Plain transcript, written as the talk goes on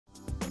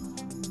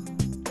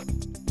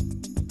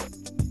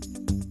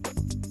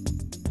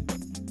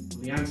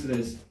the answer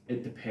is,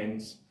 it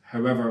depends.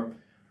 However,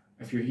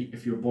 if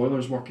your boiler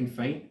is working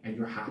fine and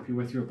you're happy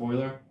with your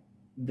boiler,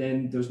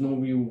 then there's no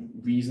real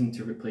reason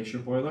to replace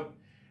your boiler.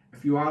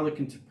 If you are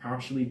looking to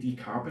partially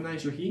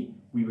decarbonise your heat,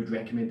 we would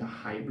recommend a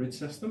hybrid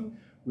system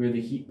where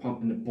the heat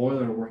pump and the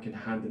boiler are working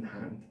hand in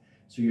hand.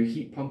 So your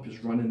heat pump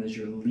is running as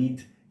your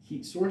lead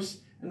heat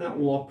source, and that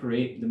will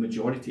operate the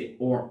majority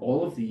or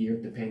all of the year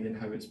depending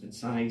how it's been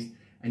sized,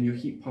 and your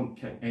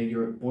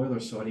your boiler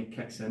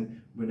kicks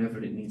in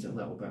whenever it needs a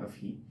little bit of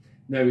heat.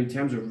 Now, in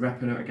terms of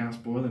ripping out a gas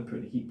boiler and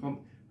putting a heat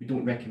pump, we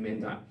don't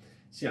recommend that.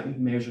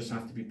 Certain measures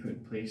have to be put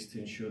in place to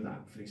ensure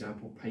that, for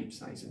example, pipe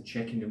sizing,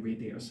 checking the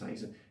radiator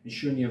sizing,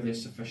 ensuring you have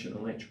sufficient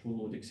electrical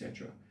load,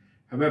 etc.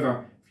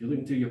 However, if you're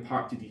looking to do your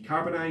part to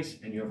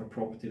decarbonise and you have a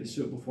property that's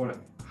suitable for it,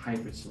 a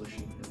hybrid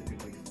solution is a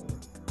good way